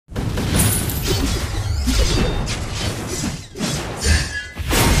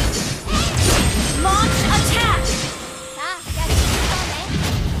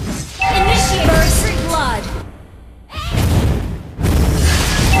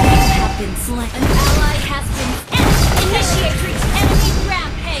been slain. An ally has been initiate enemy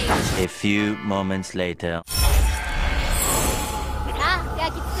rampage. A few moments later.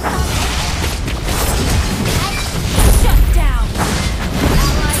 Shut down.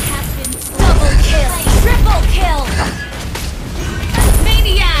 Ally has been double kill, triple kill.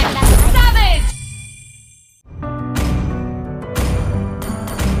 Maniac, savage.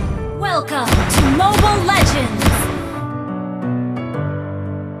 Welcome to Mobile Legends.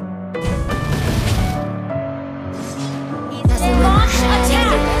 Launch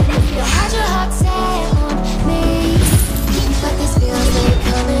attack. You had your heart set on me, but this feels like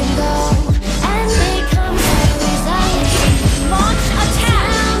come and go, and they come always Launch attack.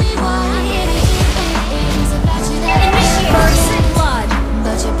 Tell me why it is about you that Initiate first blood.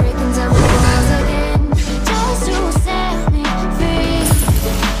 but you're breaking down the walls again, just to set me free.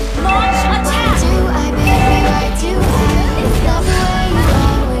 Launch Why attack. do I, baby, why do I love the way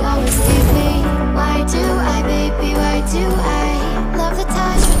you always leave me? Why do I, baby, why do I love the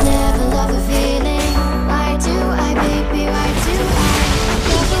touch but never love the feeling? Why do I, baby, why do I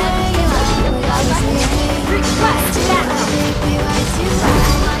love the way you always leave me? Why do I, baby, why do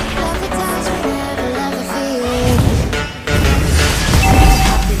I love the touch but never love the feeling?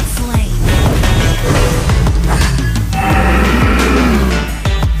 Have been slain.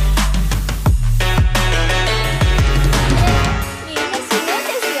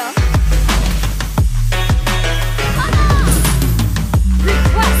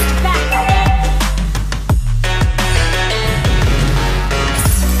 Request backup.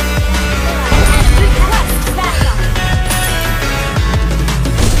 Request backup.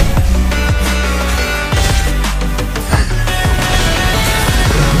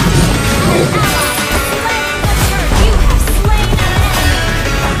 You have slain an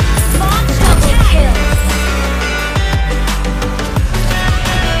enemy. Launch double kill.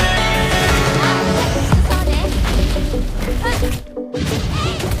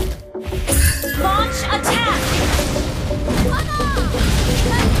 Launch attack.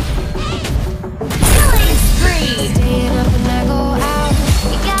 Killing spree. Staying up when I go out,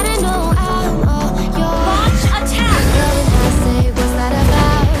 you gotta know I'm all yours. Launch attack. Loving I say, what's that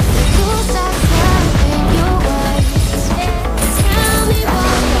about? Who stops loving your words? Tell me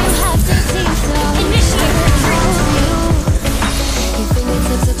why you have to seem so Initiate retreat. Your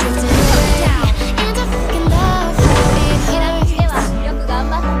fingertips are drifting away, and I fucking love how it hurts.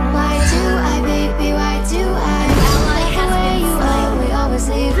 Why do I, baby, why do I like the way you always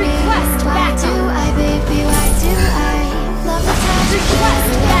leave me? Request Why backup. do I, baby, why do I love the touch Request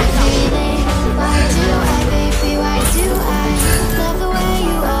but never love the backup. feeling? Why do I, baby, why do I love the way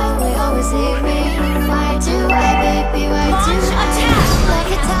you always leave me? Why do I, baby, why do Launch I attack.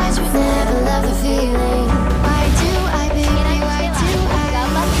 like a touch but never love the feeling? Why do I, baby, why do I?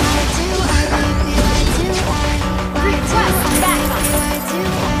 Why do I, baby, why do I? Why do Request I, backup. baby, why do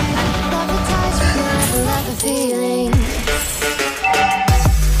I love the touch but never love the feeling?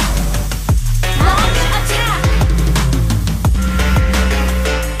 Launch attack.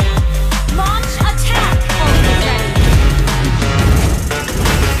 Launch attack. Almost ready.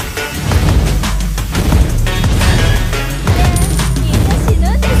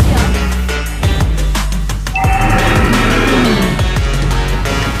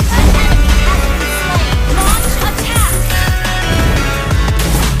 An enemy has been slain. Launch attack.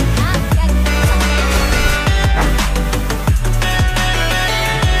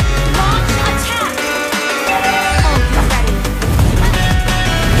 Launch attack. Almost ready.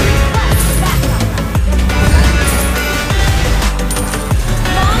 Request backup.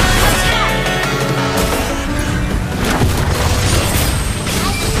 Launch attack.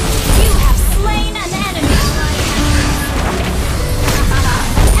 You have slain an enemy. An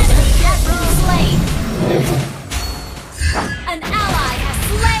enemy has been slain. An ally has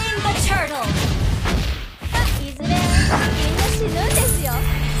slain the turtle.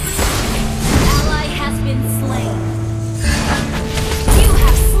 Ally has been slain. You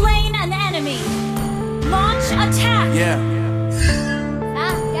have slain an enemy. Launch attack. Yeah.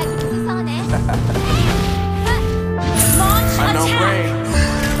 Launch I know attack. Ray.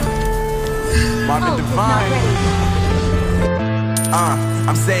 Marvin Ult is not Divine. ready.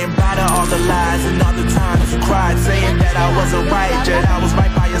 I'm saying bye to all the lies and all the times you cried, saying that I wasn't right, yet I was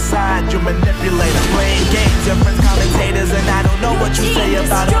right by your side. You manipulator, playing games, your friends commentators, and I don't know what you say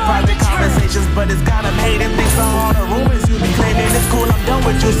about our private conversations, but it's got them hating. Thanks to all the rumors you be claiming. It's cool, I'm done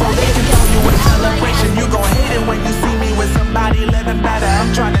with you, so they can throw you a celebration. You gon' hate it when you see me with somebody living better.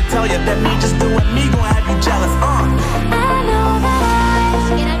 I'm trying to tell you that me just doing me gon' have you jealous. I know that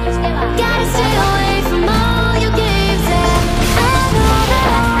I gotta stay away from all your games, and I know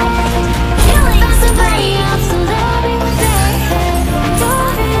that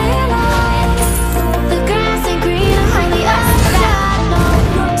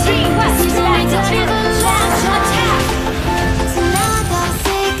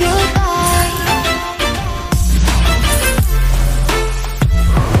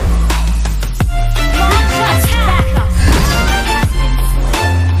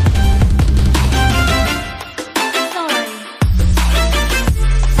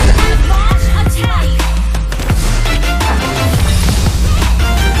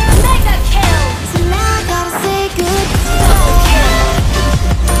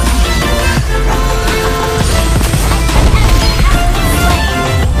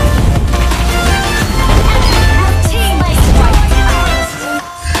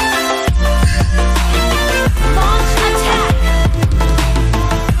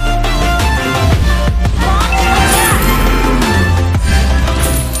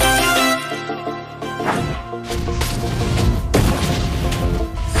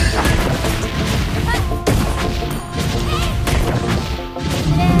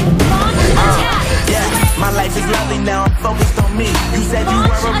you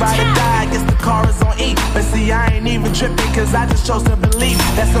Launch were about to attack. die, I guess the car is on E. But see, I ain't even tripping, cause I just chose to believe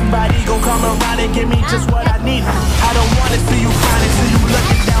that somebody gon' come around and give me just what I need. I don't wanna see you crying, see you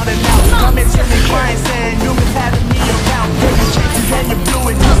looking down and out. Coming to me crying, saying you been having me around. Taking chances and you blew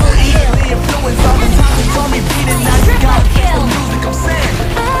it, just so easily influenced. All the time you told me beat it, now you got it. The music I'm saying.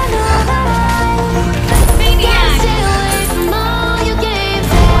 I know that I Maniac. stay away from all your games.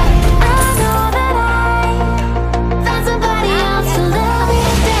 I know that I found somebody else to love me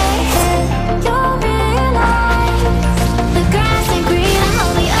today. You'll realize the grass ain't green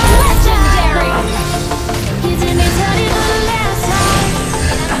on the other Legendary. side. You did me dirty for the last time.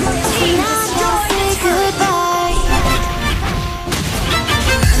 Team Now destroyed just the say turret. goodbye.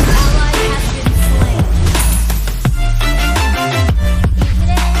 Ally has been slain.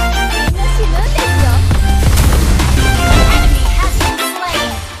 Enemy has been slain.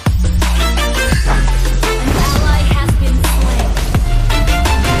 An ally has been slain.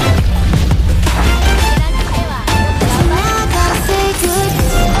 So now I gotta say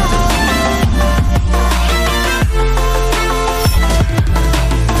goodbye.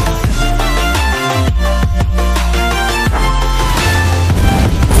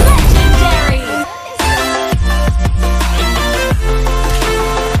 Legendary.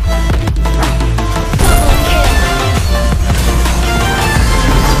 Double kill.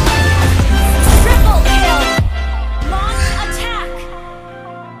 Triple kill. Launch attack.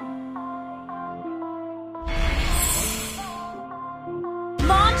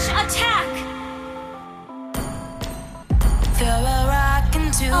 Launch attack.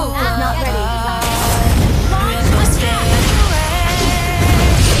 Oh, not ready. Launch attack.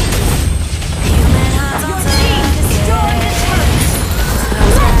 Your team destroyed the turret.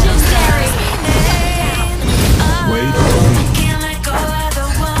 Legendary. Wait.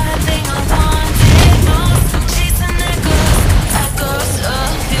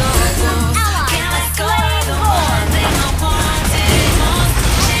 Ally has slain Lord. You have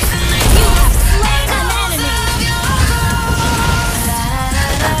slain an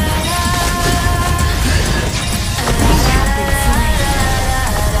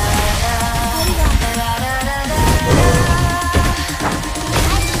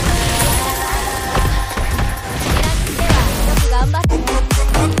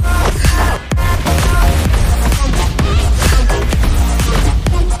enemy.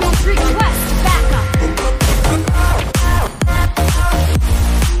 Request backup.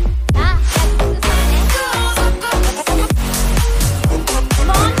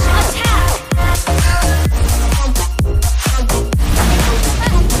 Launch attack.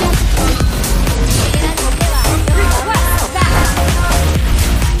 Request backup.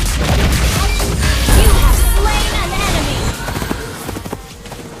 You have slain an enemy.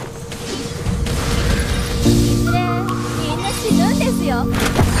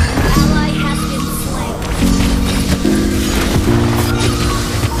 Ally has been slain.